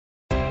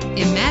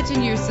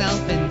Imagine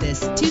yourself in this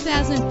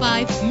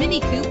 2005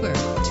 Mini Cooper.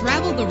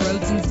 Travel the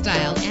roads in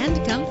style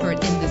and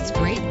comfort in this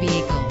great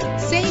vehicle.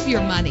 Save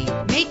your money.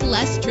 Make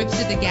less trips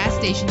to the gas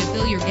station to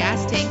fill your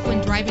gas tank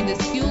when driving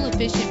this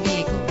fuel-efficient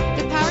vehicle.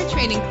 The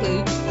powertrain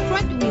includes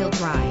front-wheel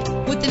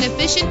drive with an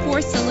efficient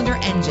 4-cylinder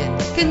engine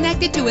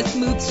connected to a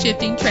smooth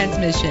shifting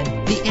transmission.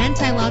 The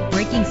anti-lock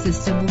braking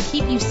system will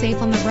keep you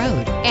safe on the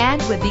road.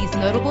 And with these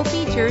notable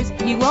features,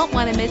 you won't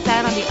want to miss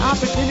out on the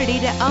opportunity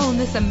to own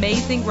this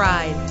amazing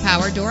ride.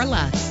 Power door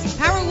locks,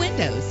 power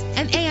windows,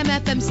 an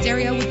AM/FM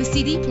stereo with a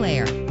CD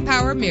player,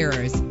 power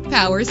mirrors,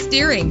 power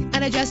steering,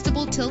 an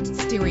adjustable tilt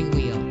steering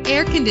wheel,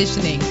 air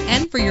conditioning.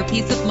 And for your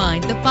peace of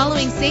mind, the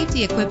following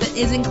safety equipment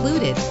is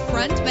included: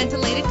 front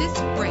ventilated disc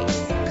brakes,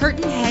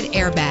 curtain head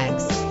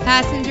airbags,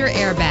 passenger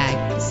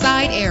airbag,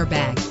 side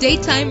airbag,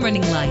 daytime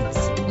running lights,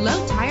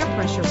 low tire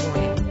pressure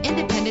warning,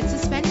 independent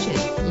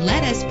suspension.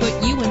 Let us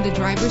put you in the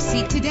driver's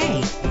seat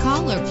today.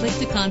 Call or click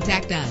to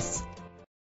contact us.